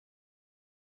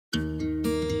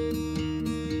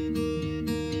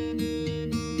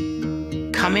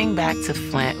Coming back to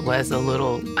Flint was a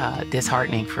little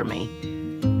disheartening for me.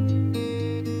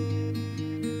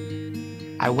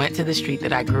 I went to the street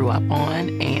that I grew up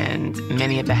on, and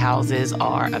many of the houses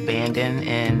are abandoned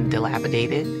and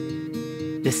dilapidated.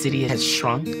 The city has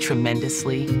shrunk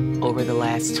tremendously over the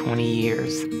last 20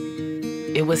 years.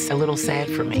 It was a little sad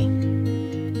for me.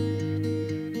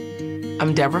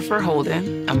 I'm Debra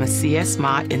Furr-Holden. I'm a CS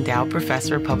Mott Endowed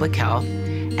Professor of Public Health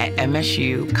at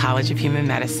MSU College of Human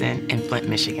Medicine in Flint,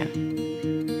 Michigan.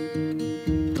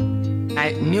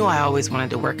 I knew I always wanted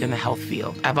to work in the health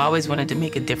field. I've always wanted to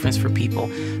make a difference for people,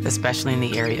 especially in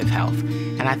the area of health.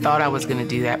 And I thought I was going to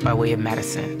do that by way of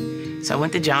medicine. So I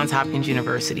went to Johns Hopkins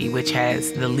University, which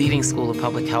has the leading school of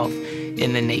public health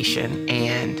in the nation.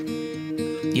 And,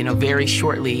 very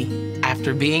shortly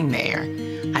after being there,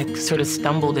 I sort of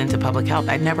stumbled into public health.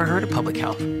 I'd never heard of public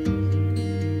health.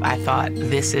 I thought,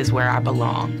 this is where I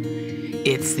belong.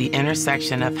 It's the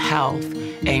intersection of health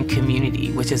and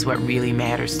community, which is what really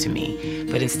matters to me.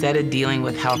 But instead of dealing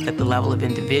with health at the level of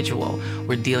individual,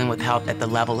 we're dealing with health at the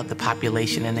level of the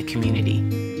population and the community.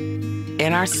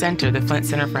 In our center, the Flint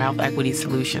Center for Health Equity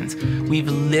Solutions, we've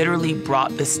literally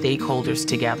brought the stakeholders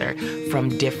together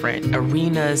from different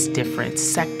arenas, different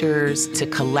sectors, to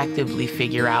collectively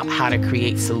figure out how to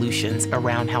create solutions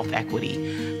around health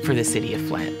equity for the city of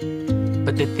Flint.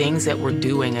 But the things that we're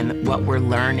doing and what we're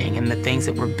learning and the things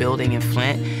that we're building in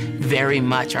Flint very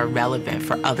much are relevant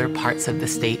for other parts of the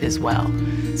state as well.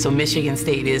 So Michigan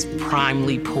State is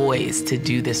primely poised to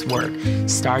do this work,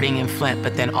 starting in Flint,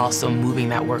 but then also moving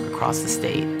that work across the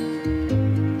state.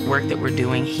 Work that we're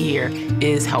doing here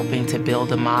is helping to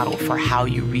build a model for how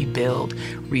you rebuild,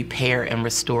 repair, and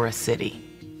restore a city.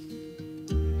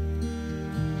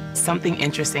 Something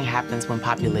interesting happens when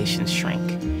populations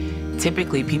shrink.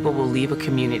 Typically, people will leave a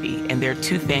community, and there are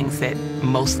two things that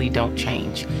mostly don't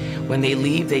change. When they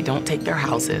leave, they don't take their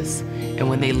houses, and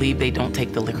when they leave, they don't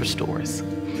take the liquor stores.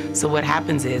 So what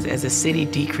happens is, as a city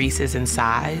decreases in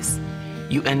size,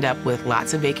 you end up with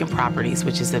lots of vacant properties,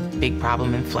 which is a big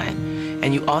problem in Flint,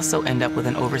 and you also end up with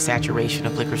an oversaturation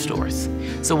of liquor stores.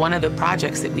 So one of the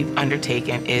projects that we've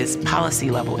undertaken is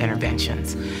policy-level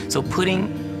interventions. So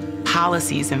putting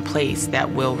policies in place that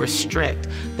will restrict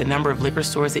the number of liquor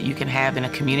stores that you can have in a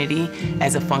community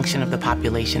as a function of the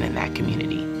population in that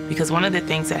community. Because one of the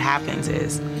things that happens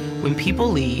is when people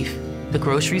leave, the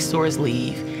grocery stores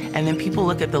leave, and then people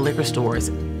look at the liquor stores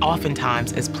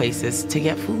oftentimes as places to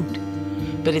get food.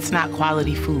 But it's not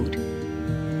quality food.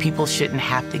 People shouldn't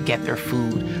have to get their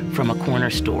food from a corner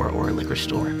store or a liquor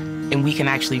store. And we can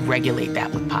actually regulate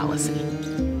that with policy.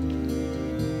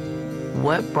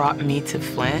 What brought me to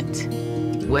Flint,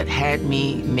 what had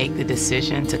me make the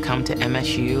decision to come to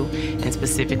MSU and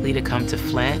specifically to come to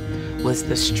Flint, was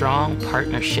the strong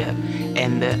partnership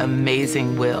and the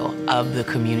amazing will of the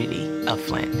community of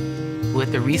Flint.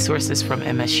 With the resources from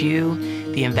MSU,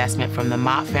 the investment from the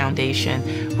Mott Foundation,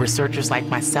 researchers like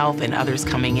myself and others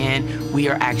coming in, we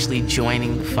are actually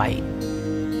joining the fight.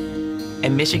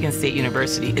 And Michigan State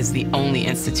University is the only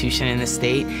institution in the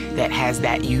state that has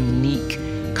that unique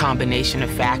combination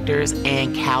of factors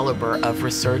and caliber of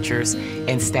researchers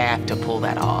and staff to pull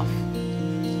that off.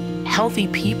 Healthy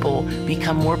people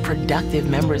become more productive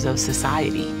members of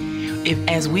society.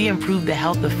 As we improve the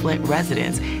health of Flint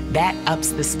residents, that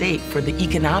ups the state for the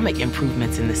economic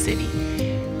improvements in the city.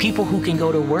 People who can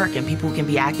go to work and people who can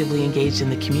be actively engaged in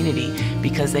the community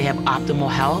because they have optimal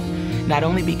health not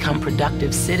only become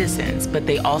productive citizens, but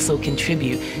they also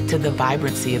contribute to the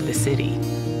vibrancy of the city.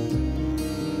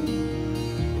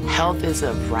 Health is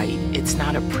a right, it's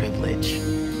not a privilege.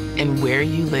 And where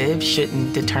you live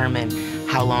shouldn't determine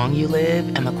how long you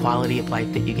live and the quality of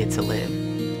life that you get to live.